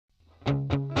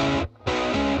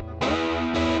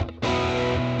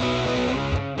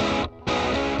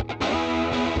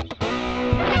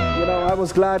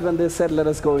was glad when they said, let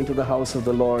us go into the house of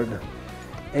the Lord.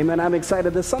 Amen. I'm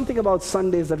excited. There's something about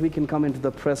Sundays that we can come into the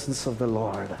presence of the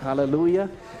Lord. Hallelujah.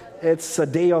 It's a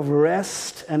day of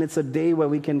rest, and it's a day where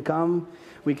we can come,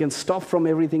 we can stop from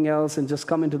everything else and just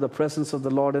come into the presence of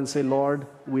the Lord and say, Lord,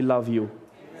 we love you.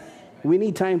 We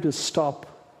need time to stop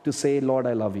to say, Lord,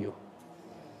 I love you.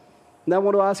 Now I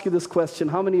want to ask you this question.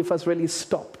 How many of us really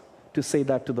stop to say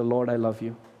that to the Lord, I love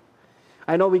you?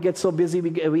 I know we get so busy,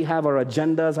 we have our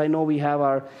agendas. I know we have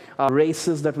our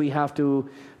races that we have to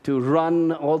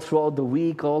run all throughout the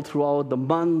week, all throughout the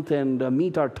month, and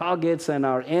meet our targets and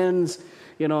our ends,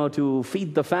 to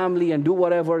feed the family and do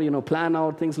whatever, plan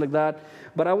out, things like that.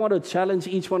 But I want to challenge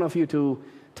each one of you to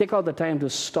take out the time to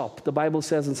stop. The Bible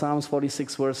says in Psalms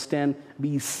 46, verse 10,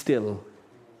 be still.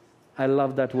 I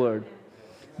love that word.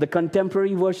 The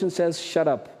contemporary version says, shut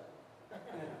up.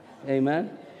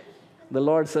 Amen. The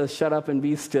Lord says, shut up and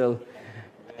be still.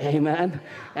 Amen.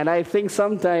 And I think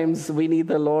sometimes we need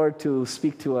the Lord to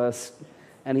speak to us,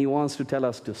 and He wants to tell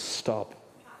us to stop.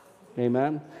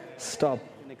 Amen. Stop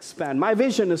and expand. My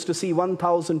vision is to see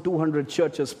 1,200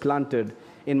 churches planted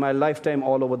in my lifetime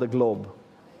all over the globe.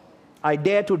 I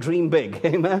dare to dream big.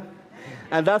 Amen.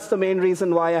 And that's the main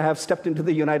reason why I have stepped into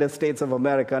the United States of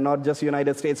America, not just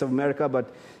United States of America,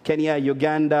 but Kenya,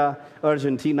 Uganda,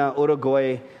 Argentina,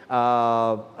 Uruguay,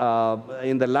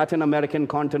 in the Latin American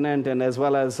continent, and as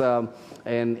well as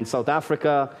in South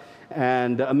Africa,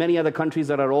 and many other countries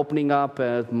that are opening up,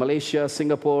 Malaysia,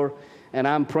 Singapore, and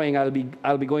I'm praying I'll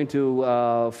be going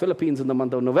to Philippines in the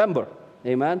month of November.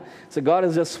 Amen. So God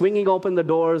is just swinging open the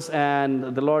doors,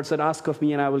 and the Lord said, ask of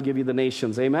me and I will give you the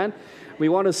nations. Amen. We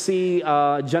want to see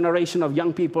a generation of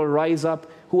young people rise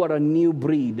up who are a new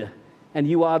breed. And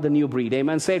you are the new breed.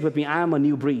 Amen. Say it with me. I am a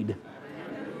new breed.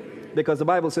 Because the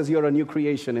Bible says you're a new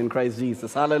creation in Christ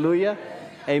Jesus. Hallelujah.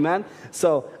 Amen.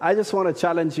 So I just want to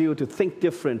challenge you to think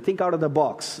different. Think out of the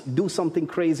box. Do something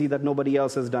crazy that nobody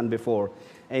else has done before.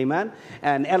 Amen.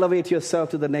 And elevate yourself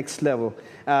to the next level.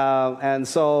 And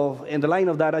so in the line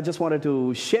of that, I just wanted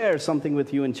to share something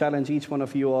with you and challenge each one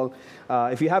of you all.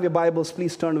 If you have your Bibles,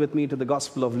 please turn with me to the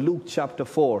Gospel of Luke chapter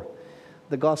 4.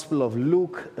 The Gospel of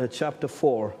Luke chapter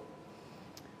 4.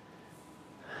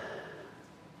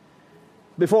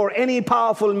 Before any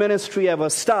powerful ministry ever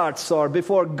starts, or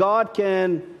before God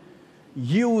can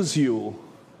use you,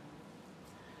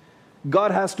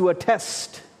 God has to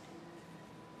attest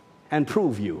and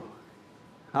prove you.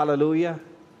 Hallelujah.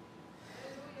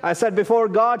 I said before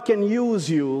God can use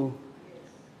you,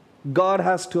 God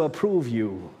has to approve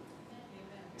you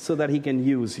so that He can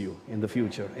use you in the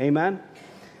future. Amen.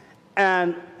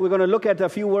 And we're going to look at a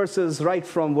few verses right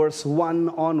from verse 1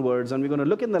 onwards, and we're going to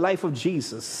look in the life of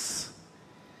Jesus.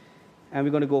 And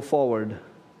we're going to go forward.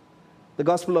 The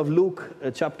Gospel of Luke,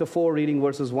 chapter 4, reading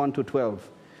verses 1 to 12.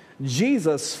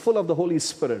 Jesus, full of the Holy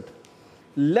Spirit,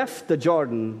 left the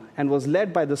Jordan and was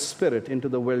led by the Spirit into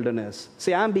the wilderness.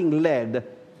 Say, I'm being led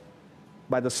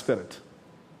by the Spirit.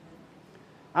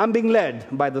 I'm being led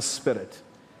by the Spirit.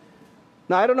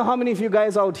 Now, I don't know how many of you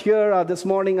guys out here this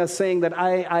morning are saying that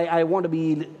I want to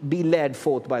be led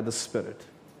forth by the Spirit.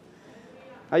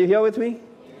 Are you here with me?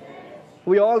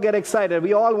 We all get excited.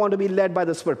 We all want to be led by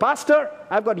the Spirit. Pastor,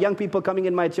 I've got young people coming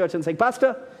in my church and saying,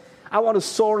 Pastor, I want to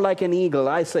soar like an eagle.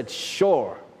 I said,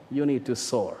 sure, you need to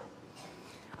soar.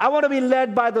 I want to be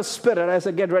led by the Spirit. I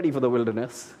said, get ready for the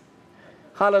wilderness.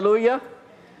 Hallelujah.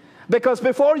 Because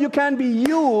before you can be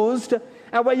used,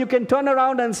 and where you can turn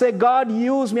around and say, God,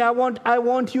 use me. I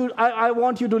want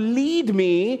you to lead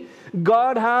me.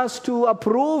 God has to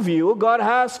approve you. God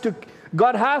has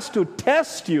to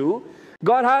test you.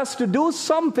 God has to do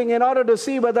something in order to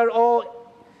see whether,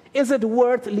 is it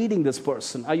worth leading this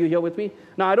person? Are you here with me?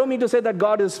 Now, I don't mean to say that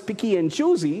God is picky and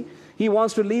choosy. He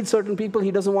wants to lead certain people. He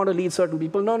doesn't want to lead certain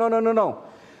people. No.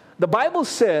 The Bible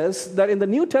says that in the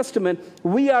New Testament,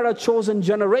 we are a chosen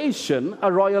generation,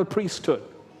 a royal priesthood.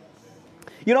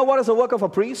 You know what is the work of a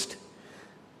priest?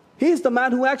 He's the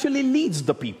man who actually leads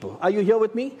the people. Are you here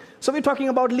with me? So we're talking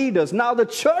about leaders. Now, the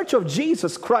church of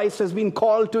Jesus Christ has been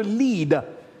called to lead.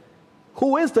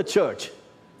 Who is the church?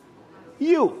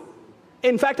 You.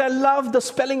 In fact, I love the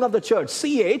spelling of the church.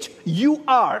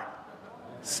 C-H-U-R.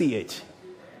 C-H.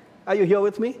 Are you here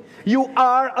with me? You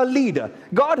are a leader.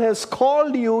 God has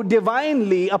called you,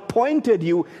 divinely appointed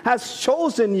you, has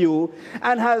chosen you,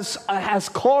 and has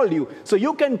called you. So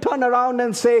you can turn around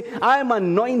and say, I'm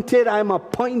anointed, I'm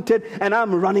appointed, and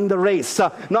I'm running the race.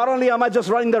 Not only am I just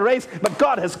running the race, but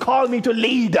God has called me to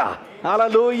lead.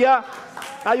 Hallelujah.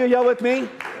 Are you here with me?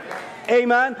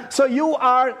 Amen. So you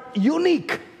are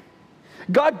unique.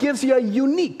 God gives you a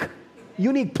unique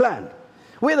plan.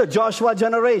 We're the Joshua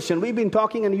generation. We've been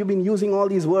talking and you've been using all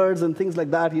these words and things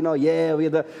like that. We're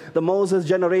the Moses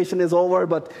generation is over,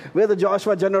 but we're the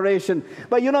Joshua generation.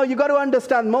 But you got to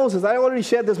understand Moses. I already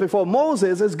shared this before.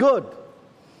 Moses is good.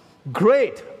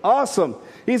 Great. Awesome.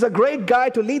 He's a great guy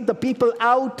to lead the people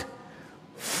out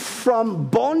from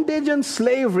bondage and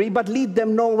slavery, but lead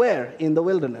them nowhere in the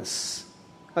wilderness.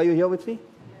 Are you here with me?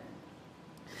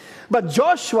 But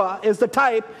Joshua is the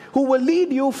type who will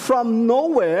lead you from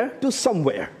nowhere to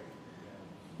somewhere.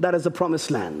 That is the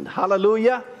promised land.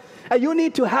 Hallelujah. And you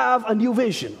need to have a new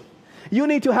vision. You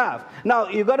need to have. Now,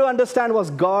 you've got to understand,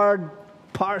 was God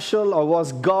partial, or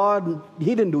was God,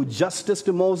 he didn't do justice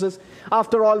to Moses.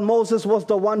 After all, Moses was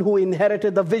the one who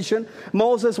inherited the vision.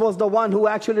 Moses was the one who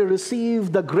actually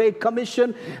received the Great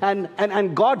Commission,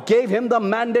 and God gave him the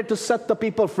mandate to set the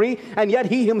people free, and yet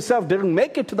he himself didn't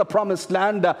make it to the promised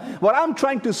land. What I'm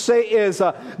trying to say is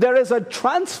there is a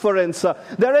transference,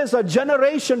 there is a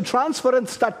generation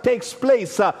transference that takes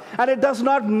place, and it does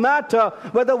not matter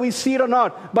whether we see it or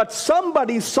not, but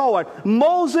somebody saw it.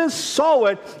 Moses saw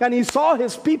it, and he saw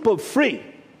his people free.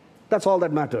 That's all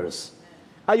that matters.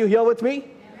 Are you here with me? Amen.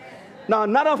 Now,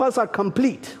 none of us are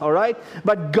complete, all right?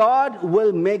 But God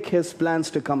will make his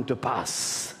plans to come to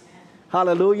pass.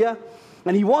 Hallelujah.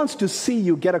 And he wants to see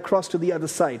you get across to the other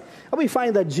side. And we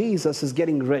find that Jesus is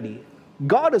getting ready.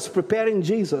 God is preparing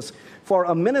Jesus for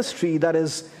a ministry that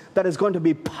is going to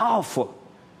be powerful.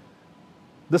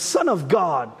 The Son of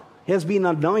God has been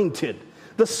anointed.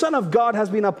 The Son of God has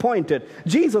been appointed.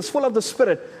 Jesus, full of the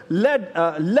Spirit,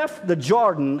 left the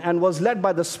Jordan and was led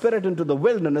by the Spirit into the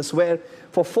wilderness, where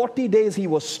for 40 days he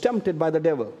was tempted by the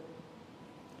devil.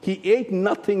 He ate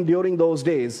nothing during those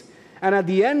days, and at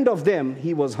the end of them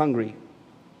he was hungry.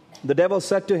 The devil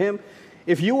said to him,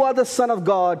 "If you are the Son of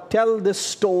God, tell this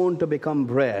stone to become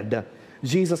bread."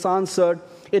 Jesus answered,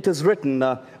 "It is written,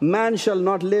 man shall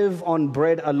not live on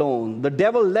bread alone." The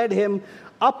devil led him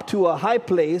up to a high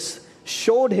place,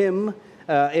 showed him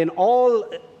in all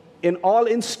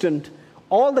instant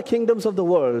all the kingdoms of the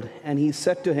world, and he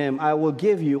said to him, "I will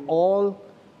give you all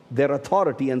their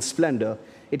authority and splendor.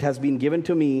 It has been given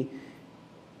to me,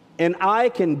 and I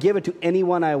can give it to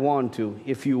anyone I want to.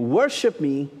 If you worship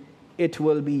me, it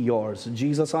will be yours."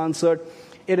 Jesus answered,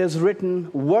 "It is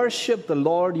written, worship the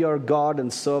Lord your God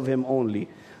and serve him only."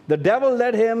 The devil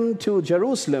led him to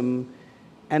Jerusalem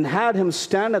and had him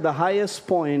stand at the highest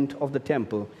point of the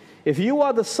temple. "If you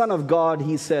are the Son of God,"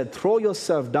 he said, "throw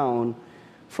yourself down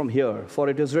from here. For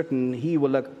it is written, he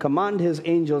will command his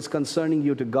angels concerning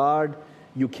you to guard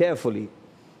you carefully.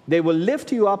 They will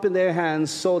lift you up in their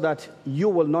hands so that you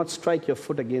will not strike your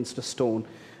foot against a stone."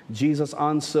 Jesus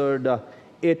answered,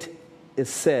 "It is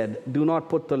said, do not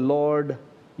put the Lord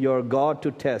your God to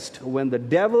test." When the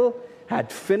devil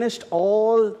had finished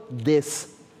all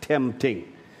this tempting,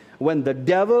 when the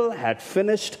devil had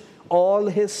finished all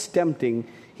his tempting,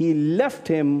 he left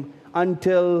him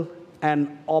until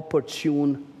an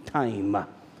opportune time.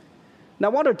 Now, I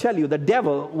want to tell you, the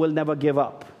devil will never give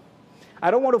up.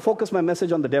 I don't want to focus my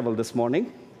message on the devil this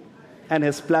morning and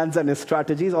his plans and his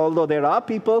strategies, although there are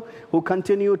people who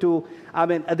continue to,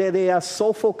 they are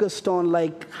so focused on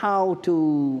how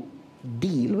to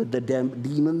deal with the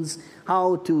demons,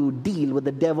 how to deal with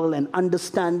the devil, and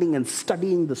understanding and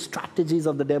studying the strategies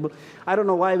of the devil. I don't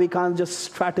know why we can't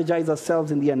just strategize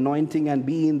ourselves in the anointing and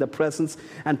be in the presence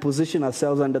and position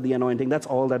ourselves under the anointing. That's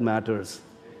all that matters.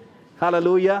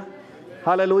 Hallelujah.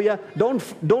 Hallelujah.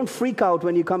 Don't freak out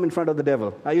when you come in front of the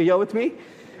devil. Are you here with me?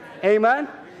 Amen.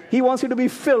 He wants you to be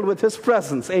filled with his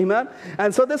presence. Amen.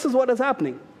 And so this is what is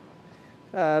happening.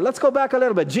 Let's go back a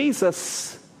little bit.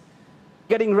 Jesus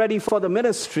getting ready for the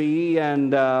ministry,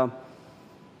 and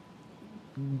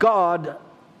God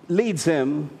leads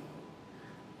him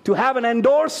to have an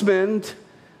endorsement,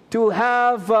 to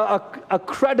have a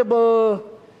credible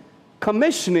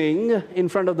commissioning in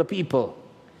front of the people,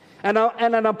 and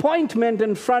an appointment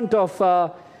in front of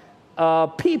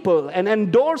people, an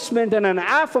endorsement and an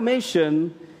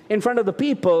affirmation in front of the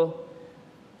people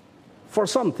for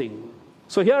something.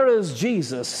 So here is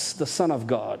Jesus, the Son of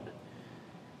God.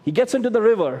 He gets into the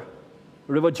river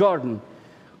Jordan,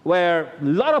 where a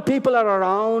lot of people are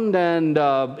around, and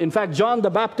in fact, John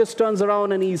the Baptist turns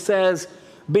around and he says,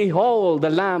 "Behold, the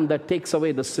Lamb that takes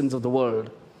away the sins of the world."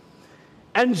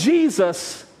 And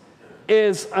Jesus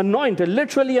is anointed,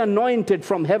 literally anointed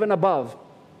from heaven above,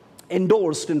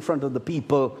 endorsed in front of the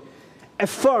people.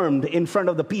 affirmed in front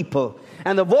of the people.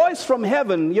 And the voice from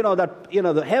heaven,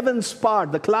 the heavens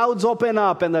part, the clouds open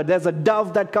up, and there's a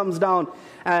dove that comes down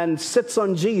and sits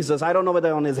on Jesus. I don't know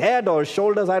whether on his head or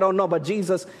shoulders, I don't know. But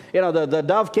Jesus, the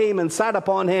dove came and sat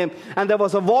upon him. And there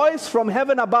was a voice from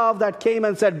heaven above that came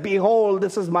and said, "Behold,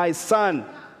 this is my son.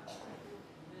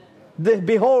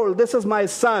 Behold, this is my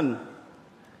son."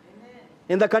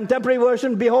 In the contemporary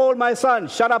version, "Behold my son.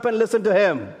 Shut up and listen to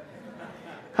him."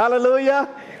 Hallelujah.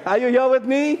 Are you here with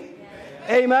me?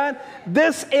 Amen.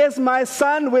 "This is my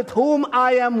son with whom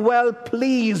I am well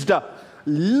pleased.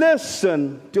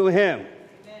 Listen to him."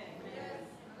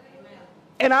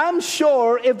 And I'm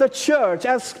sure if the church,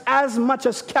 as much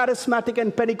as charismatic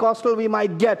and Pentecostal we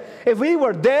might get, if we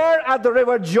were there at the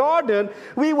River Jordan,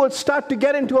 we would start to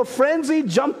get into a frenzy,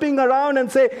 jumping around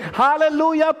and say,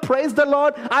 "Hallelujah, praise the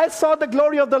Lord. I saw the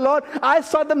glory of the Lord. I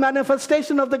saw the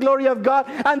manifestation of the glory of God.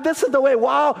 And this is the way."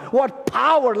 Wow, what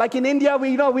power. Like in India,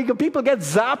 people get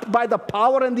zapped by the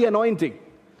power and the anointing.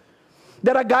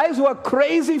 There are guys who are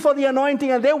crazy for the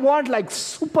anointing, and they want like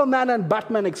Superman and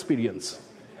Batman experience.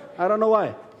 I don't know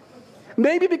why.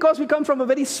 Maybe because we come from a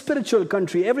very spiritual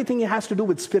country. Everything has to do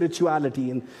with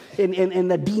spirituality and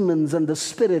the demons and the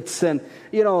spirits and,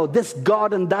 this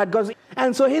God and that God.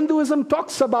 And so Hinduism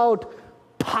talks about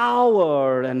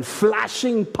power and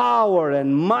flashing power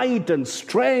and might and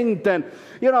strength. And,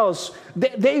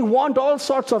 they want all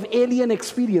sorts of alien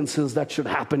experiences that should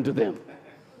happen to them.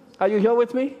 Are you here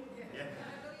with me?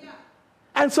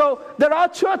 And so there are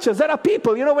churches, there are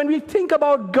people, when we think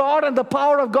about God and the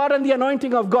power of God and the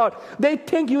anointing of God, they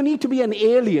think you need to be an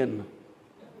alien.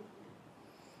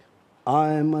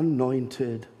 I'm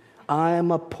anointed,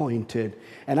 I'm appointed,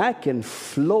 and I can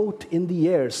float in the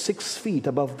air 6 feet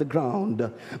above the ground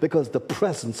because the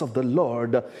presence of the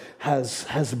Lord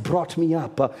has brought me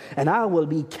up, and I will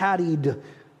be carried.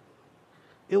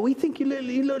 We think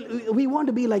we want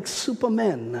to be like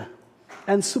supermen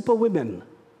and superwomen.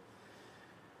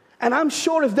 And I'm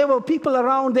sure if there were people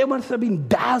around, they must have been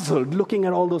dazzled looking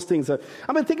at all those things.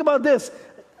 Think about this.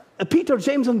 Peter,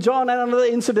 James, and John had another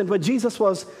incident where Jesus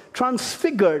was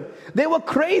transfigured. They were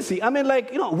crazy.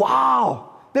 Wow.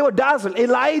 They were dazzled.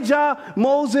 Elijah,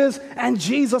 Moses, and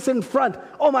Jesus in front.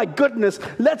 Oh my goodness.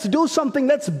 Let's do something.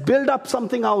 Let's build up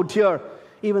something out here.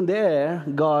 Even there,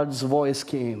 God's voice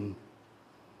came.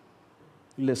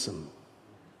 Listen.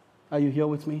 Are you here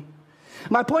with me?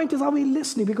 My point is, are we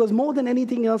listening? Because more than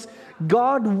anything else,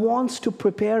 God wants to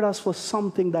prepare us for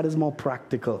something that is more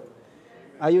practical.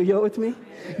 Are you here with me?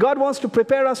 God wants to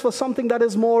prepare us for something that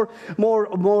is more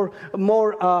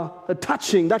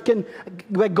touching,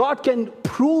 where God can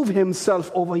prove himself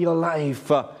over your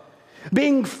life.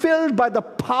 Being filled by the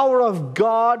power of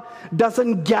God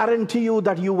doesn't guarantee you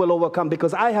that you will overcome,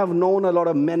 because I have known a lot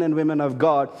of men and women of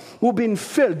God who've been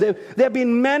filled. There have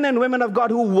been men and women of God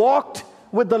who walked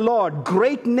with the Lord,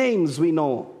 great names we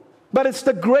know. But it's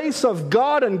the grace of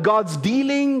God and God's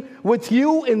dealing with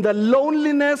you in the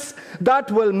loneliness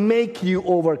that will make you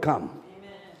overcome.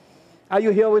 Amen. Are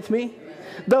you here with me?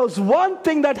 There's one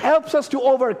thing that helps us to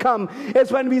overcome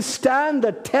is when we stand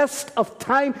the test of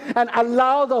time and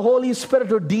allow the Holy Spirit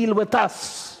to deal with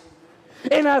us.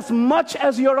 In as much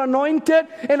as you're anointed,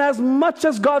 in as much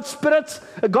as God's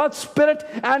Spirit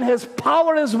and His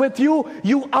power is with you,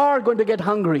 you are going to get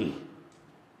hungry.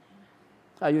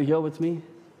 Are you here with me?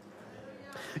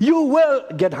 You will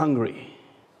get hungry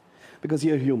because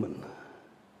you're human.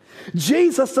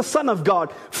 Jesus, the Son of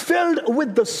God, filled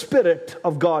with the Spirit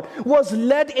of God, was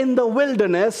led in the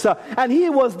wilderness, and he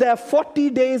was there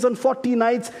 40 days and 40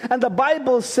 nights. And the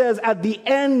Bible says at the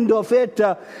end of it,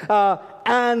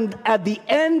 and at the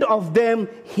end of them,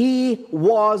 he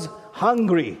was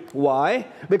hungry. Why?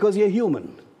 Because you're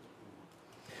human.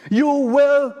 You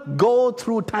will go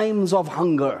through times of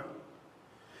hunger.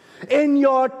 In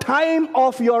your time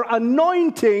of your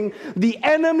anointing, the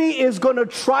enemy is going to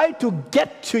try to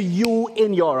get to you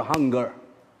in your hunger.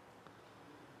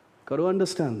 Got to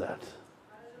understand that.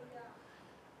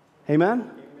 Amen?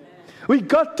 We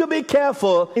got to be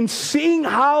careful in seeing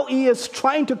how he is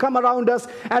trying to come around us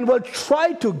and will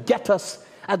try to get us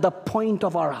at the point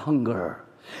of our hunger.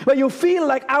 Where you feel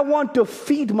like, I want to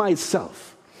feed myself.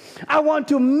 I want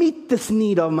to meet this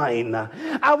need of mine.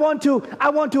 I want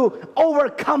to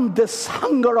overcome this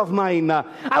hunger of mine.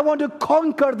 I want to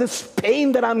conquer this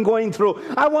pain that I'm going through.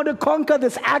 I want to conquer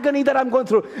this agony that I'm going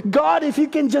through. God, if you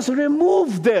can just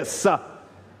remove this,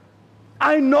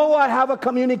 I know I have a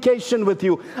communication with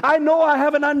you. I know I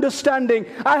have an understanding.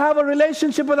 I have a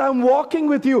relationship with you. I'm walking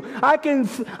with you. I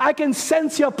can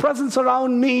sense your presence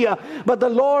around me. But the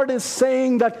Lord is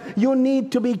saying that you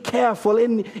need to be careful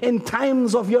in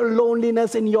times of your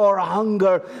loneliness, in your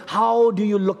hunger. How do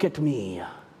you look at me?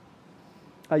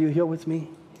 Are you here with me?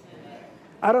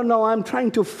 I don't know. I'm trying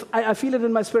to, I feel it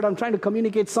in my spirit. I'm trying to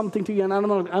communicate something to you, and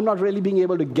I'm not really being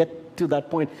able to get to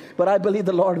that point. But I believe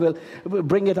the Lord will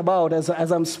bring it about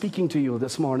as I'm speaking to you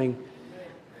this morning.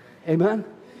 Amen.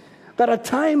 There are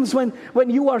times when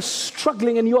you are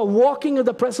struggling and you are walking in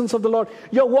the presence of the Lord.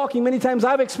 You're walking. Many times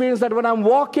I've experienced that when I'm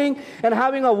walking and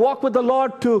having a walk with the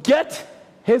Lord to get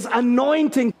His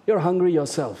anointing, you're hungry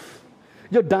yourself.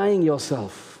 You're dying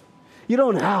yourself. You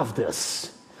don't have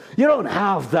this. You don't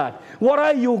have that. What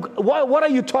are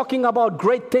you talking about?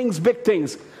 Great things, big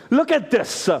things. Look at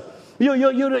this.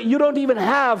 You don't even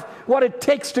have what it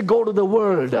takes to go to the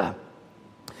world.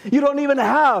 You don't even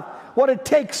have what it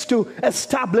takes to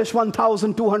establish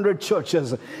 1,200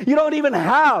 churches. You don't even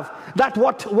have that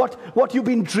what you've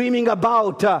been dreaming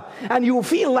about. And you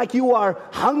feel like you are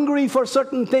hungry for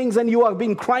certain things and you have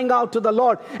been crying out to the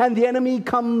Lord. And the enemy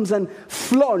comes and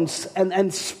flaunts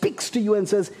and speaks to you and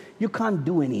says, you can't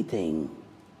do anything.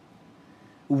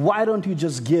 Why don't you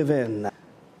just give in?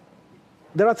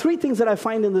 There are three things that I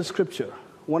find in the scripture.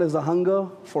 One is the hunger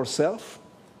for self.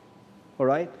 All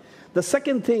right? The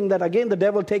second thing that again the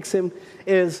devil takes him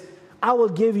is, I will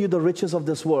give you the riches of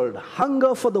this world.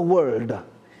 Hunger for the world.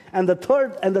 And the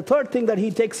third thing that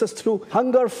he takes us through,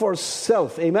 hunger for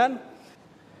self. Amen?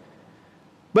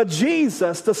 But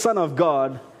Jesus, the Son of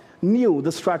God, knew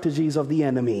the strategies of the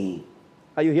enemy.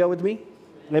 Are you here with me?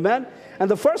 Amen?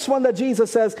 And the first one that Jesus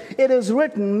says, it is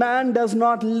written, man does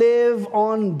not live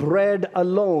on bread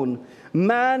alone.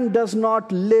 Man does not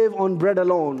live on bread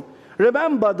alone.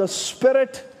 Remember, the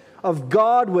Spirit of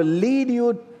God will lead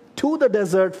you to the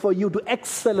desert for you to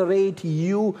accelerate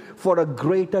you for a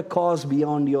greater cause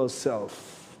beyond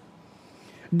yourself.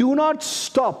 Do not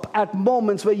stop at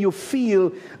moments where you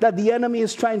feel that the enemy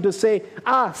is trying to say,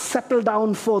 settle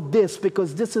down for this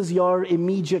because this is your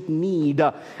immediate need.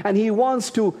 And he wants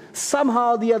to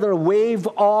somehow or the other wave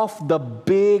off the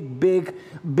big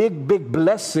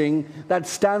blessing that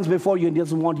stands before you and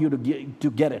doesn't want you to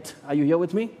get it. Are you here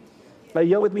with me? Are you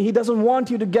here with me? He doesn't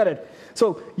want you to get it.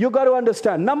 So you got to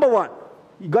understand, number one,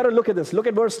 you got to look at this. Look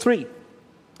at verse 3.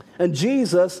 And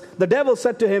Jesus, the devil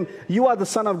said to him, you are the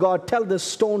Son of God, tell this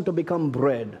stone to become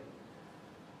bread.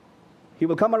 He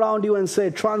will come around you and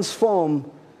say, transform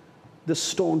this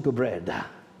stone to bread.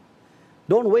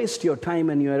 Don't waste your time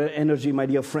and your energy, my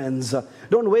dear friends.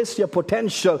 Don't waste your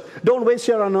potential. Don't waste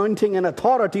your anointing and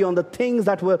authority on the things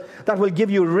that will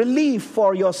give you relief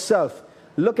for yourself.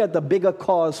 Look at the bigger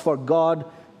cause for God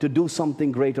to do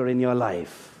something greater in your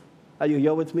life. Are you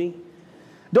here with me?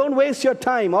 Don't waste your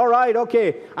time. All right,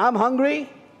 okay, I'm hungry.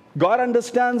 God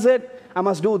understands it. I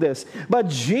must do this. But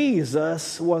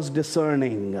Jesus was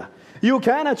discerning. You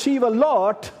can achieve a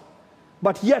lot,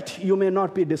 but yet you may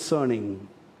not be discerning.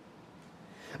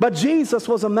 But Jesus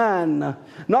was a man.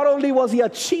 Not only was he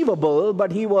achievable,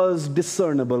 but he was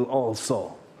discernible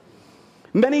also.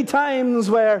 Many times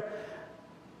where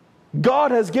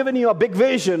God has given you a big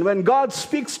vision, when God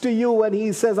speaks to you and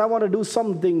he says, I want to do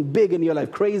something big in your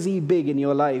life, crazy big in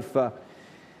your life.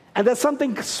 And there's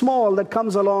something small that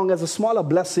comes along as a smaller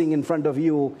blessing in front of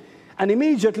you. And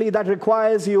immediately that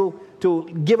requires you to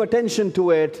give attention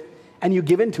to it and you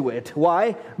give into it.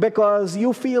 Why? Because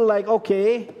you feel like,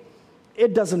 okay,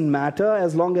 it doesn't matter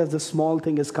as long as the small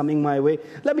thing is coming my way.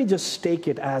 Let me just take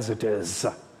it as it is.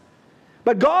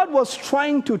 But God was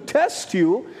trying to test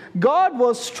you. God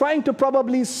was trying to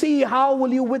probably see how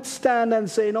will you withstand and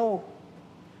say, no,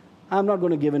 I'm not going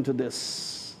to give into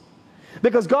this.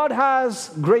 Because God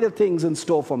has greater things in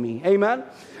store for me. Amen?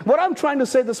 What I'm trying to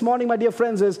say this morning, my dear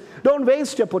friends, is don't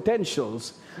waste your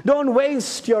potentials. Don't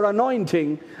waste your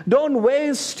anointing. Don't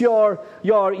waste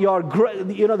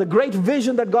the great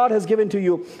vision that God has given to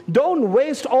you. Don't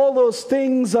waste all those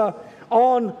things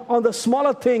on the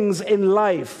smaller things in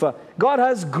life. God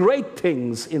has great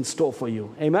things in store for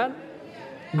you. Amen?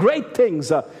 Great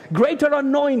things, greater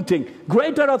anointing,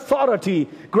 greater authority,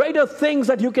 greater things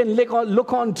that you can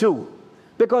look on to.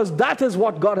 Because that is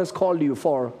what God has called you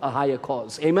for, a higher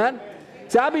cause. Amen?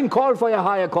 See, I've been called for a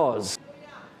higher cause.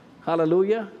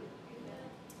 Hallelujah.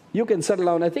 You can settle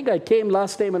down. I think I came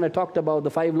last time and I talked about the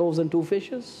 5 loaves and 2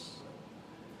 fishes.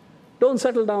 Don't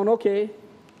settle down. Okay.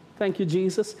 Thank you,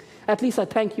 Jesus. At least I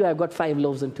thank you, I've got 5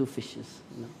 loaves and 2 fishes.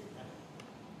 No.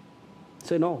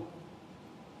 Say, no,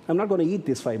 I'm not going to eat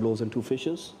these 5 loaves and 2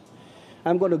 fishes.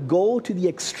 I'm going to go to the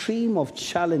extreme of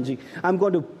challenging. I'm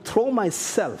going to throw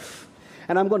myself,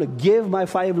 and I'm going to give my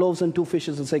 5 loaves and 2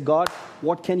 fishes and say, God,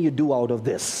 what can you do out of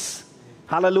this?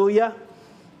 Hallelujah.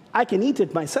 I can eat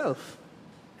it myself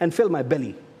and fill my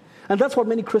belly. And that's what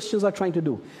many Christians are trying to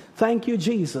do. Thank you,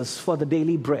 Jesus, for the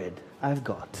daily bread I've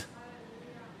got.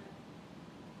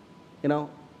 You know,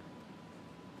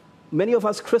 many of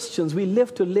us Christians, we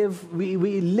live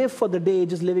for the day,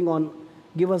 just living on,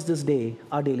 give us this day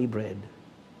our daily bread.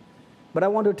 But I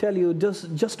want to tell you,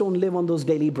 just don't live on those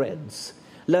daily breads.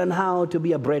 Learn how to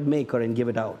be a bread maker and give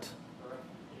it out.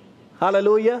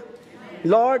 Hallelujah.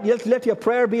 Lord, let your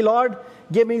prayer be, Lord,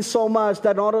 give me so much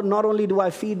that not only do I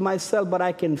feed myself, but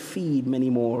I can feed many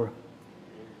more.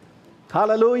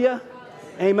 Hallelujah.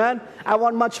 Amen. I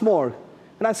want much more.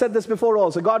 And I said this before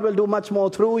also. God will do much more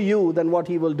through you than what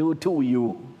he will do to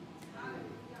you.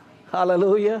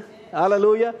 Hallelujah.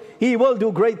 Hallelujah. He will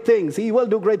do great things. He will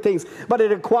do great things. But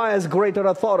it requires greater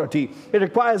authority. It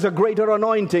requires a greater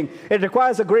anointing. It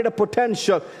requires a greater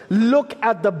potential. Look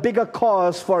at the bigger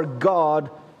cause for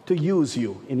God to use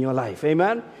you in your life.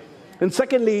 Amen. And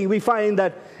secondly, we find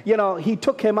that, he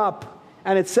took him up.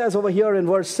 And it says over here in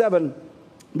verse 7,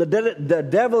 the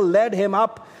devil led him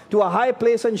up to a high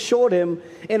place and showed him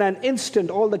in an instant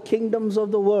all the kingdoms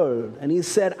of the world. And he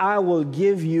said, I will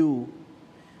give you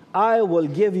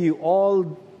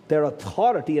all their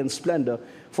authority and splendor,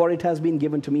 for it has been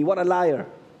given to me. What a liar.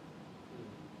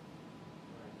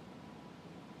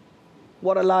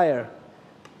 What a liar.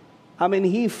 I mean,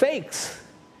 he fakes.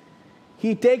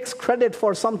 He takes credit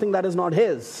for something that is not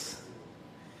his.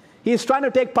 He is trying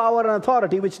to take power and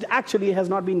authority, which actually has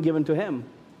not been given to him.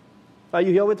 Are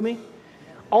you here with me?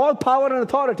 All power and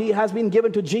authority has been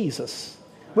given to Jesus,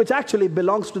 which actually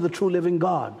belongs to the true living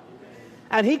God.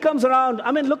 And he comes around,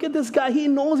 look at this guy. He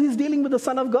knows he's dealing with the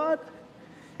Son of God.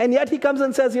 And yet he comes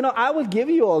and says, I will give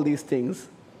you all these things.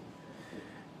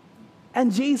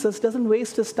 And Jesus doesn't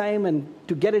waste his time and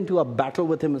to get into a battle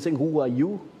with him and saying, who are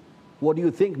you? What do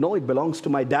you think? No, it belongs to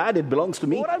my dad. It belongs to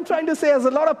me. What I'm trying to say is a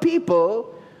lot of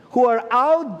people who are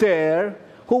out there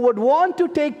who would want to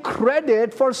take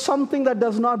credit for something that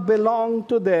does not belong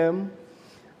to them,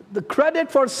 the credit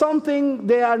for something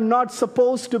they are not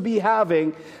supposed to be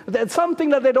having, that's something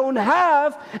that they don't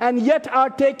have, and yet are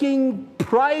taking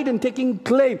pride and taking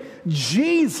claim.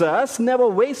 Jesus never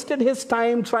wasted his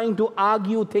time trying to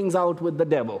argue things out with the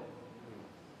devil.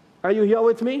 Are you here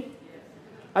with me?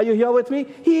 Are you here with me?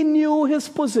 He knew his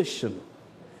position.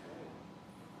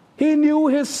 He knew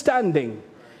his standing.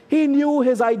 He knew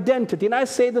his identity. And I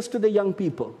say this to the young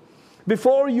people.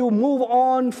 Before you move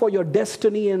on for your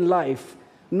destiny in life,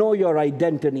 know your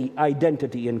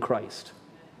identity in Christ.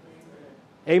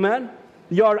 Amen?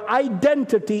 Your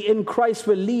identity in Christ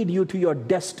will lead you to your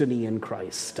destiny in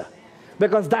Christ.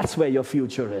 Because that's where your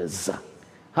future is.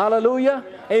 Hallelujah.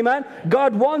 Amen.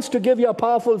 God wants to give you a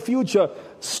powerful future.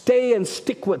 Stay and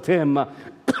stick with him.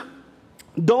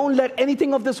 Don't let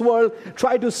anything of this world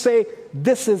try to say,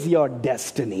 this is your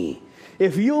destiny.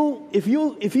 If you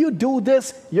do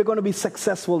this, you're going to be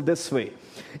successful this way.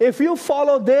 If you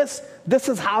follow this, this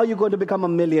is how you're going to become a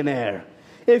millionaire.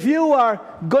 If you are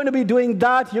going to be doing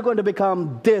that, you're going to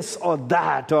become this or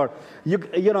that. Or,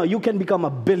 you can become a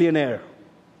billionaire.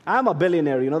 I'm a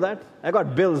billionaire, you know that? I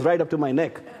got bills right up to my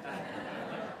neck.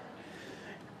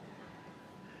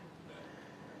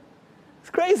 It's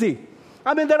crazy.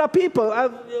 There are people,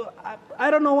 I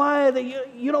don't know why,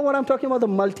 you know what I'm talking about, the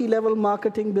multi-level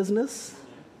marketing business?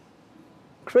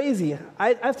 Crazy.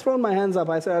 I've thrown my hands up.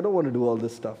 I said, I don't want to do all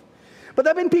this stuff. But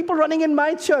there have been people running in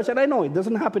my church, and I know it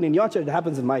doesn't happen in your church, it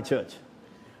happens in my church.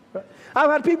 I've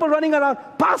had people running around,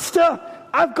 Pastor,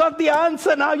 I've got the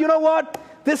answer now, you know what?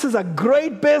 This is a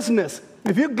great business.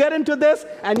 If you get into this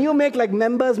and you make like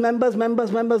members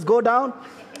go down,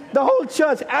 the whole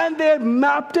church, and they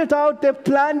mapped it out, they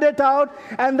planned it out,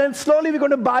 and then slowly we're going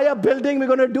to buy a building, we're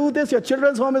going to do this, your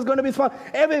children's home is going to be small.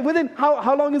 Within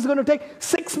how long is it going to take?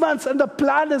 6 months, and the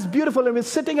plan is beautiful, and we're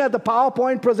sitting at the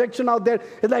PowerPoint projection out there.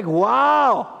 It's like,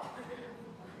 wow.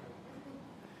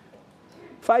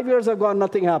 5 years have gone,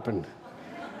 nothing happened.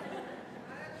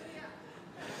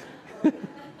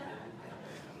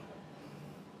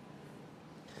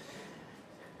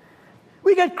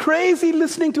 We get crazy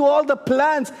listening to all the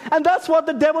plans, and that's what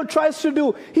the devil tries to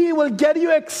do. He will get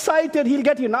you excited. He'll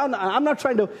get you. Now, I'm not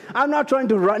trying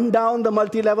to run down the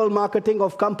multi-level marketing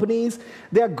of companies.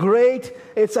 They're great.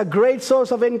 It's a great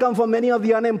source of income for many of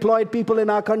the unemployed people in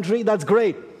our country. That's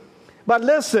great. But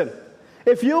listen,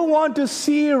 If you want to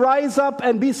see rise up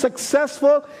and be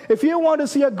successful, if you want to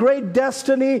see a great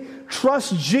destiny,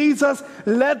 trust Jesus.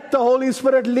 Let the Holy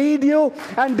Spirit lead you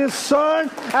and discern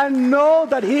and know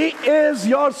that He is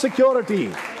your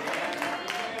security.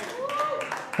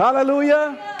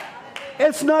 Hallelujah.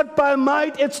 It's not by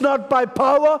might, it's not by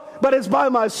power, but it's by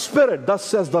my Spirit, thus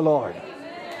says the Lord.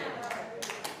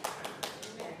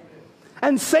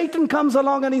 And Satan comes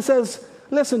along and he says,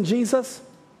 listen, Jesus,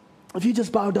 if you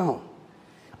just bow down,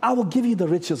 I will give you the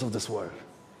riches of this world.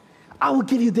 I will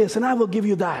give you this and I will give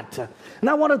you that. And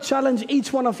I want to challenge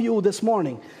each one of you this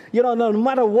morning. You know, no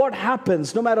matter what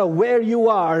happens, no matter where you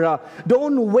are,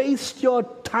 don't waste your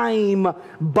time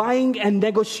buying and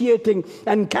negotiating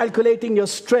and calculating your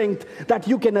strength that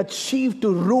you can achieve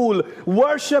to rule.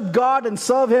 Worship God and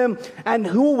serve Him, and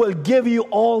who will give you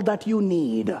all that you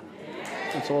need.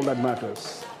 That's all that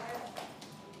matters.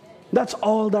 That's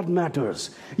all that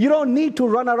matters. You don't need to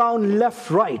run around left,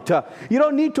 right. You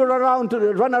don't need to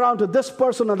run around to this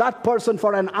person or that person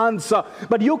for an answer.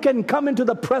 But you can come into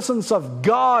the presence of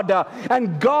God,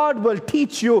 and God will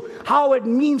teach you how it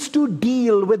means to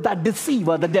deal with that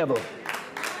deceiver, the devil.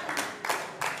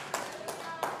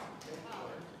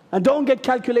 And don't get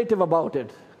calculative about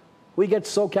it. We get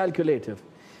so calculative.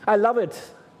 I love it.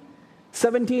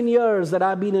 17 years that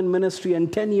I've been in ministry,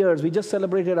 and 10 years. We just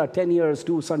celebrated our 10 years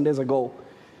 2 Sundays ago.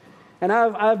 And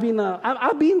I've been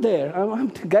there.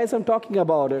 Guys, I'm talking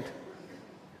about it.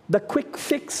 The quick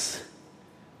fix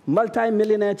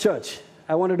multi-millionaire church.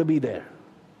 I wanted to be there.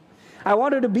 I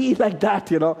wanted to be like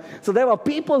that, you know. So there were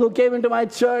people who came into my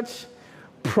church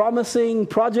promising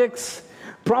projects,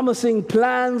 promising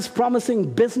plans,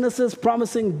 promising businesses,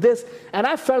 promising this. And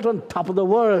I felt on top of the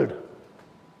world.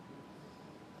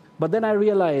 But then I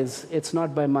realized it's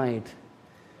not by might,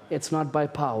 it's not by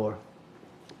power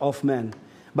of men,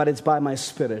 but it's by my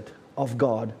Spirit of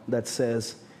God that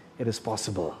says it is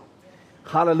possible.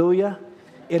 Hallelujah.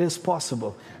 It is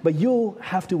possible. But you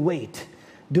have to wait.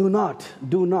 Do not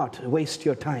waste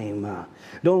your time.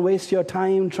 Don't waste your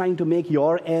time trying to make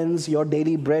your ends, your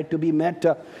daily bread to be met.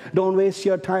 Don't waste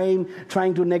your time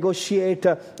trying to negotiate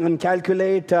and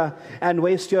calculate, and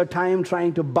waste your time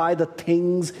trying to buy the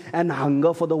things and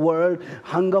hunger for the world,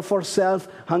 hunger for self,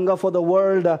 hunger for the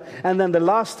world. And then the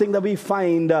last thing that we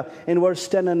find in verse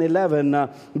 10 and 11,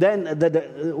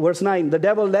 verse 9, the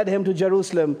devil led him to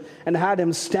Jerusalem and had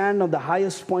him stand on the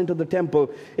highest point of the temple.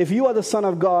 If you are the Son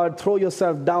of God, throw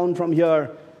yourself down from here.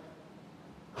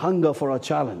 Hunger for a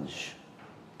challenge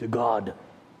to God.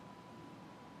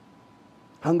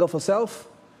 Hunger for self,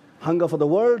 hunger for the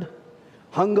world,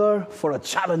 hunger for a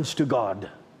challenge to God.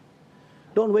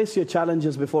 Don't waste your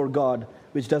challenges before God,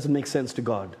 which doesn't make sense to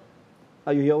God.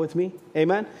 Are you here with me?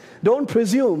 Amen? Don't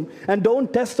presume and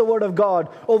don't test the word of God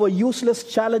over useless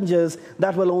challenges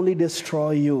that will only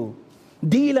destroy you.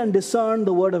 Deal and discern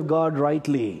the word of God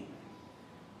rightly.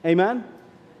 Amen?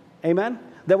 Amen?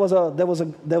 There was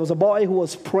a boy who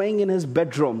was praying in his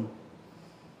bedroom.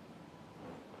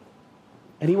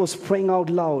 And he was praying out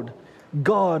loud,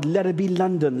 God, let it be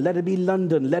London, let it be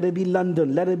London, let it be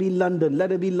London, let it be London,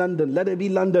 let it be London, let it be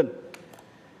London.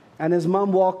 And his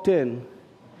mom walked in.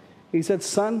 He said,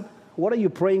 son, what are you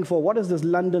praying for? What is this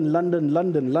London, London,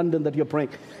 London, London that you're praying?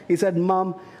 He said,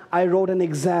 Mom, I wrote an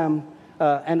exam.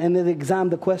 And in the exam,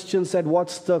 the question said,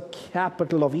 what's the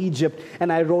capital of Egypt?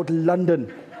 And I wrote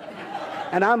London.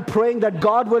 And I'm praying that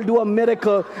God will do a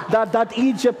miracle, that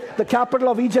Egypt, the capital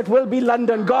of Egypt, will be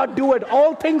London. God, do it.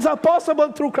 All things are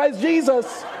possible through Christ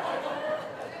Jesus.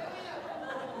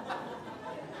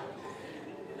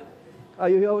 Are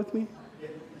you here with me?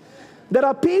 There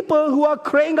are people who are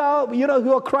crying out,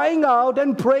 who are crying out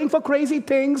and praying for crazy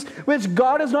things which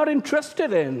God is not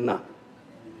interested in.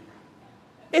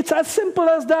 It's as simple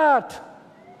as that.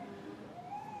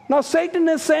 Now Satan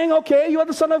is saying, okay, you are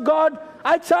the Son of God.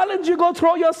 I challenge you, go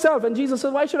throw yourself. And Jesus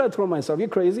says, why should I throw myself? You're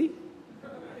crazy.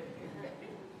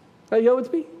 Are you here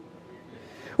with me?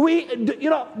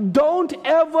 Don't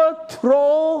ever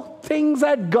throw things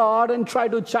at God and try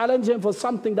to challenge Him for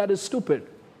something that is stupid.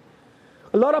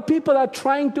 A lot of people are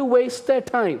trying to waste their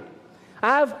time.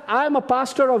 I'm a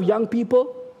pastor of young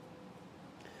people.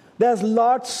 There's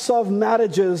lots of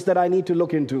marriages that I need to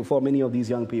look into for many of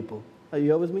these young people. Are you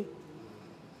here with me?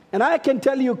 And I can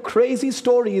tell you crazy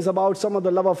stories about some of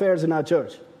the love affairs in our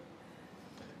church.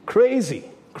 Crazy,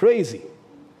 crazy.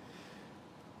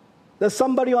 There's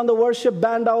somebody on the worship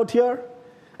band out here,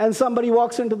 and somebody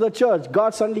walks into the church.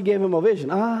 God suddenly gave him a vision.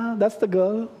 That's the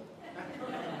girl.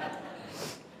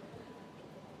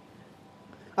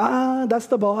 That's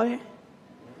the boy.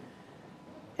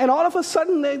 And all of a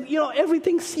sudden,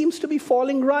 everything seems to be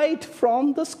falling right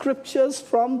from the scriptures,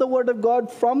 from the word of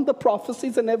God, from the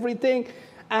prophecies and everything.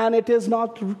 And it's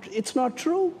not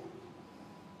true.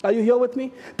 Are you here with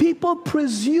me? People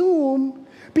presume,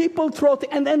 people throw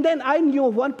things. And then I knew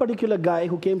one particular guy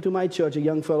who came to my church, a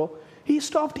young fellow. He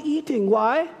stopped eating.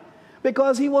 Why?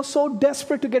 Because he was so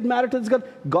desperate to get married to this girl.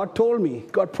 God told me,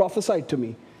 God prophesied to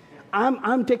me.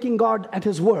 I'm taking God at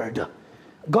his word.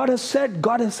 God has said,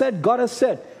 God has said, God has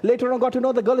said. Later on, I got to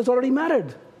know the girl is already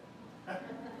married.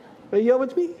 Are you here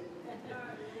with me?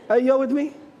 Are you here with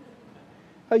me?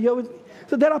 Are you here with me?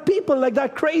 So there are people like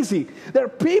that crazy. There are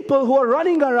people who are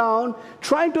running around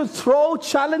trying to throw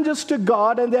challenges to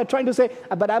God, and they're trying to say,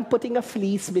 but I'm putting a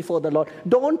fleece before the Lord.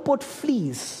 Don't put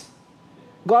fleece.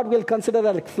 God will consider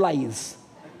that like flies.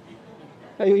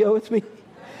 Are you here with me?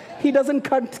 He doesn't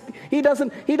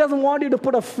want you to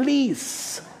put a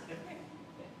fleece.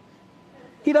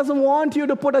 He doesn't want you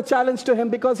to put a challenge to him,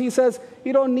 because he says,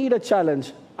 you don't need a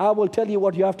challenge. I will tell you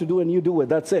what you have to do and you do it.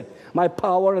 That's it. My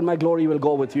power and my glory will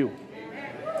go with you.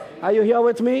 Are you here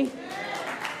with me?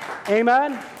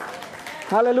 Amen.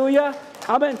 Hallelujah.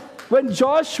 Amen. When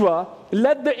Joshua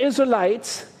led the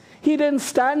Israelites, he didn't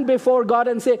stand before God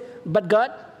and say, but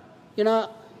God,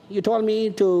 you told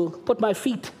me to put my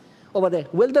feet over there.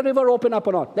 Will the river open up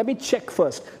or not? Let me check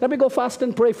first. Let me go fast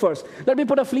and pray first. Let me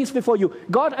put a fleece before you.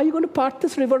 God, are you going to part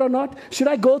this river or not? Should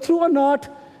I go through or not?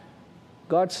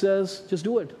 God says, just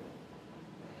do it.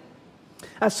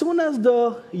 As soon as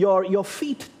your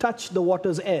feet touch the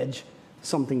water's edge,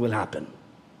 something will happen.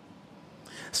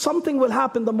 Something will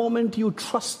happen the moment you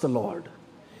trust the Lord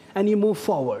and you move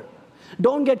forward.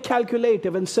 Don't get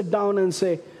calculative and sit down and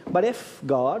say, but if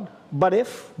God, but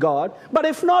if God, but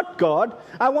if not God,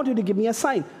 I want you to give me a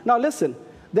sign. Now listen,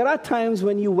 there are times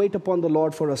when you wait upon the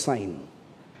Lord for a sign.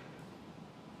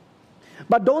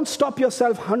 But don't stop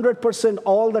yourself 100%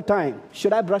 all the time.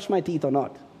 Should I brush my teeth or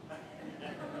not?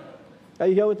 Are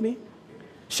you here with me?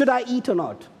 Should I eat or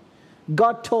not?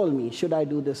 God told me, should I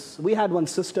do this? We had one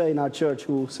sister in our church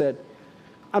who said,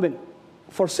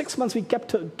 for 6 months we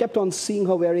kept on seeing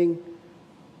her wearing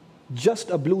just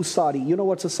a blue sari. You know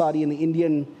what's a sari? In the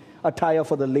Indian attire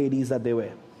for the ladies that they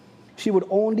wear. She would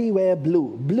only wear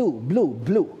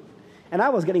blue. And I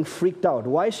was getting freaked out.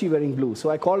 Why is she wearing blue? So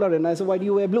I called her and I said, why do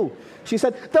you wear blue? She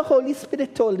said, the Holy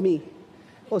Spirit told me.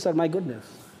 Oh, sir, my goodness.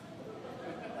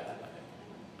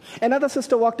 Another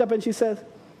sister walked up and she said,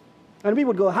 and we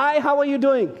would go, hi, how are you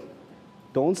doing?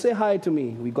 Don't say hi to me.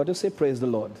 We got to say praise the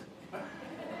Lord.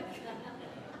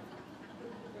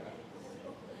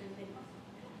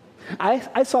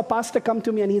 I saw a pastor come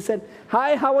to me and he said,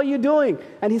 hi, how are you doing?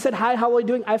 And he said, hi, how are you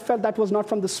doing? I felt that was not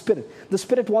from the Spirit. The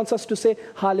Spirit wants us to say,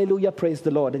 hallelujah, praise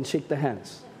the Lord, and shake the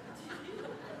hands.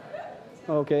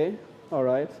 Okay, all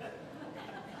right.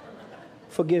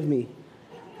 Forgive me.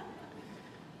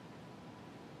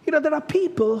 There are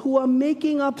people who are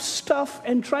making up stuff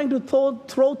and trying to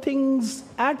throw things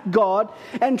at God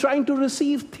and trying to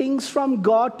receive things from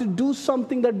God to do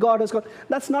something that God has got.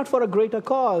 That's not for a greater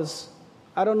cause.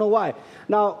 I don't know why.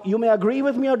 Now, you may agree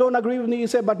with me or don't agree with me. You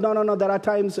say, but no, there are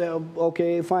times,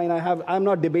 okay, fine, I'm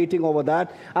not debating over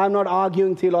that. I'm not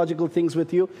arguing theological things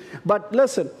with you. But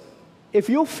listen, if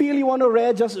you feel you want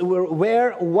to just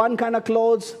wear one kind of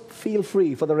clothes, feel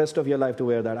free for the rest of your life to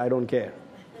wear that. I don't care.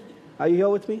 Are you here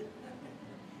with me?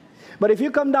 But if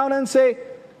you come down and say,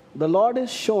 the Lord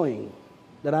is showing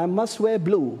that I must wear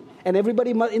blue, and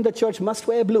everybody in the church must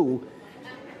wear blue,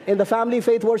 in the Family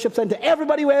Faith Worship Center,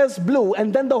 everybody wears blue,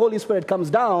 and then the Holy Spirit comes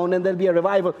down, and there'll be a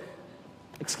revival.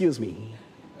 Excuse me.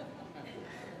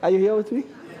 Are you here with me?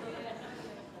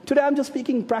 Today I'm just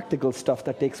speaking practical stuff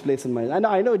that takes place in my...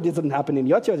 I know it doesn't happen in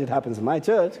your church, it happens in my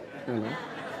church.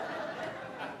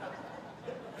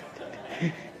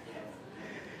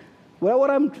 Well,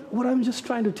 what I'm just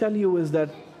trying to tell you is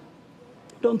that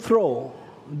don't throw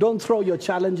your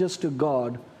challenges to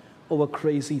God over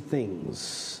crazy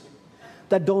things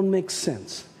that don't make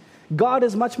sense. God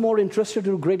is much more interested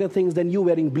in greater things than you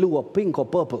wearing blue or pink or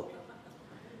purple.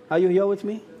 Are you here with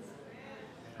me?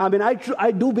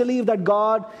 I do believe that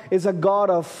God is a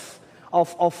God of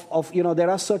there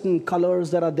are certain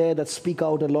colors that are there that speak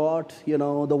out a lot, the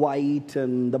white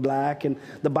and the black, and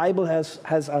the Bible has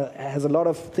a lot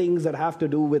of things that have to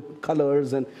do with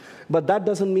colors, but that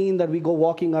doesn't mean that we go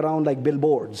walking around like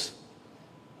billboards.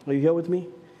 Are you here with me?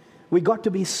 We got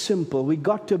to be simple. We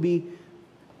got to be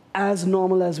as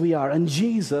normal as we are. And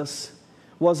Jesus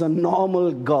was a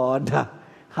normal God.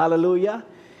 Hallelujah.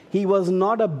 He was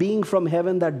not a being from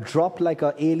heaven that dropped like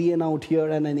an alien out here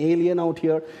and an alien out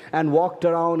here and walked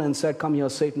around and said, come here,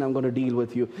 Satan, I'm going to deal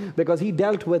with you. Because he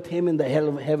dealt with him in the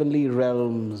heavenly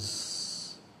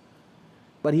realms.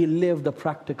 But he lived the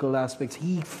practical aspects.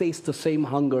 He faced the same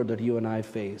hunger that you and I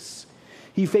face.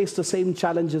 He faced the same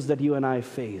challenges that you and I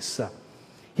face.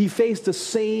 He faced the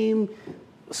same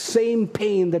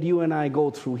pain that you and I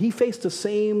go through. He faced the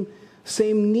same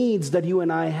needs that you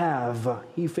and I have.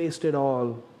 He faced it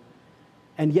all.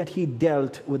 And yet he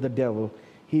dealt with the devil.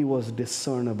 He was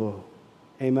discernible.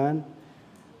 Amen?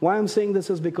 Why I'm saying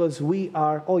this is because we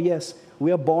are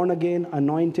born again,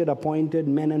 anointed, appointed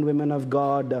men and women of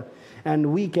God.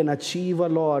 And we can achieve a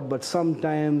lot, but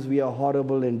sometimes we are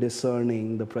horrible in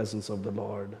discerning the presence of the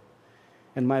Lord.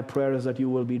 And my prayer is that you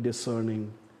will be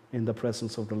discerning in the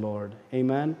presence of the Lord.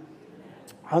 Amen?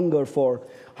 Hunger for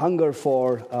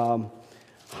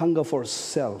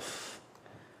self.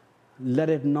 Let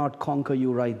it not conquer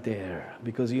you right there,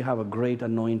 because you have a great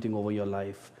anointing over your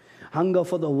life. Hunger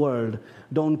for the world.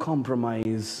 Don't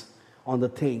compromise on the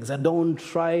things, and don't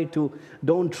try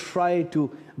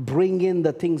to bring in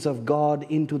the things of God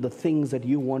into the things that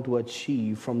you want to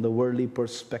achieve from the worldly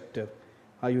perspective.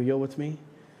 Are you here with me?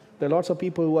 There are lots of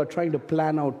people who are trying to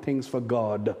plan out things for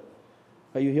God.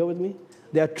 Are you here with me?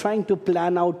 They are trying to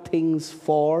plan out things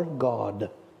for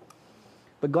God.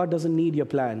 But God doesn't need your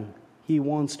plan. He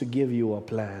wants to give you a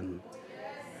plan.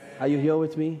 Are you here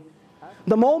with me?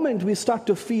 The moment we start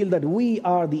to feel that we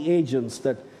are the agents,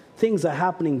 that things are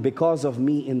happening because of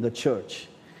me in the church,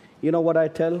 you know what I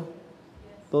tell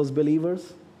those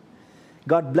believers?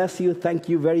 God bless you. Thank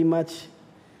you very much.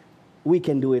 We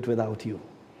can do it without you.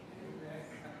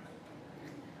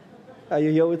 Are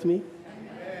you here with me?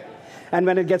 And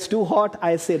when it gets too hot,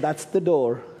 I say, that's the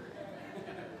door.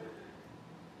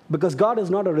 Because God is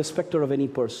not a respecter of any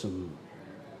person.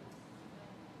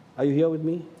 Are you here with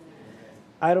me?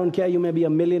 I don't care, you may be a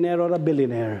millionaire or a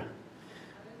billionaire.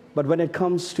 But when it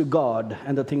comes to God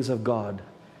and the things of God,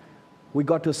 we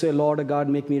got to say, Lord God,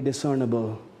 make me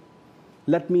discernible.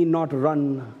 Let me not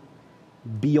run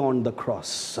beyond the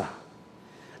cross.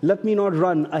 Let me not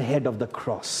run ahead of the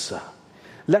cross.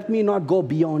 Let me not go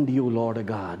beyond you, Lord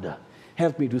God.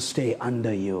 Help me to stay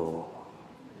under you.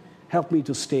 Help me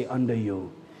to stay under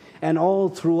you. And all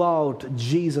throughout,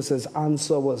 Jesus'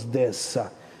 answer was this: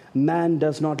 man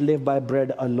does not live by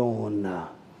bread alone,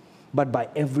 but by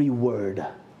every word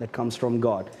that comes from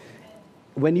God.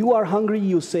 When you are hungry,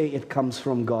 you say it comes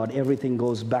from God. Everything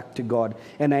goes back to God.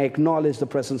 And I acknowledge the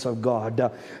presence of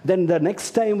God. Then the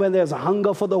next time when there's a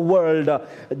hunger for the world,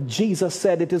 Jesus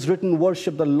said, it is written,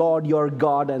 worship the Lord your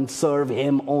God and serve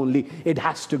him only. It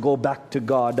has to go back to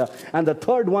God. And the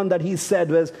third one that he said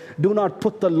was, do not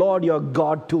put the Lord your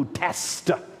God to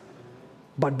test,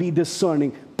 but be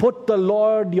discerning. Put the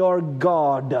Lord your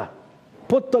God.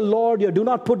 Do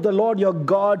not put the Lord your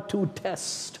God to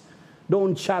test.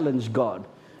 Don't challenge God.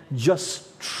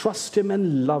 Just trust him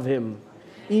and love him.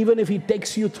 Even if he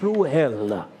takes you through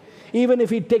hell. Even if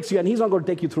he takes you, and he's not going to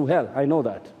take you through hell. I know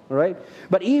that. All right?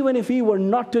 But even if he were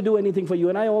not to do anything for you,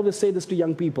 and I always say this to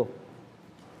young people,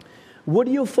 would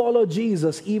you follow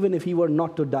Jesus even if he were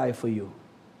not to die for you?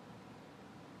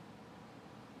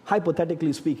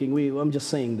 Hypothetically speaking, I'm just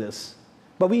saying this.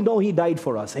 But we know he died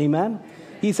for us. Amen?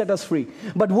 He set us free.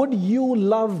 But would you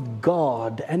love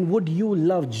God and would you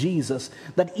love Jesus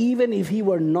that even if he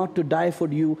were not to die for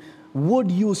you,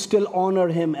 would you still honor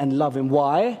him and love him?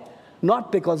 Why?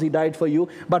 Not because he died for you,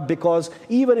 but because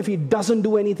even if he doesn't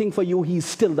do anything for you, he's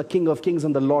still the King of Kings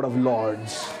and the Lord of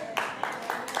Lords.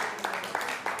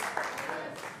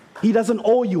 He doesn't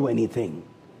owe you anything.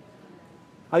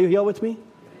 Are you here with me?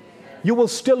 You will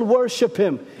still worship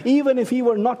him, even if he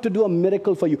were not to do a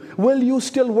miracle for you. Will you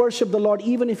still worship the Lord,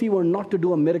 even if he were not to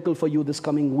do a miracle for you this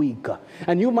coming week?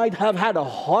 And you might have had a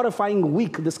horrifying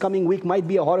week. This coming week might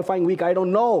be a horrifying week. I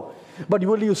don't know. But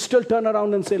will you still turn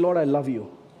around and say, Lord, I love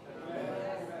you?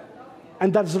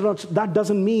 And that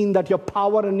doesn't mean that your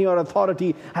power and your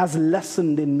authority has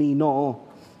lessened in me. No.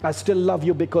 I still love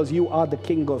you because you are the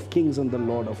King of Kings and the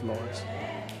Lord of Lords.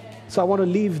 So I want to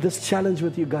leave this challenge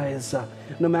with you guys.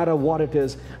 No matter what it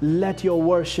is, let your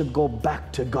worship go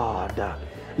back to God.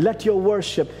 Let your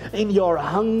worship, in your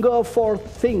hunger for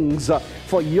things,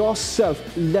 for yourself,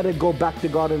 let it go back to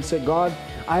God and say, God,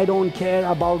 I don't care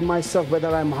about myself,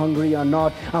 whether I'm hungry or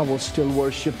not. I will still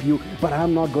worship you, but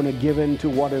I'm not going to give in to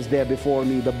what is there before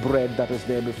me, the bread that is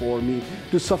there before me,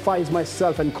 to suffice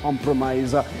myself and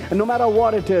compromise. And no matter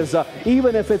what it is,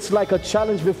 even if it's like a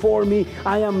challenge before me,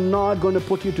 I am not going to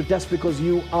put you to test because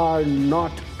you are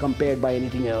not compared by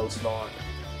anything else, Lord.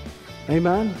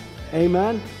 Amen?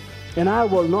 Amen? And I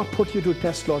will not put you to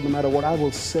test, Lord, no matter what. I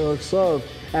will serve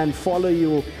and follow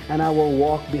you, and I will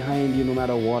walk behind you no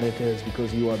matter what it is,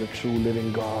 because you are the true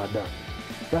living God.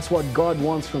 That's what God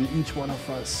wants from each one of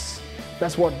us.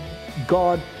 That's what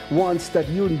God wants, that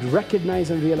you recognize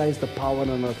and realize the power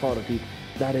and authority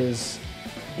that is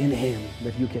in Him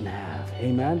that you can have.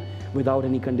 Amen? Without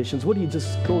any conditions. Would you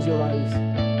just close your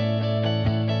eyes?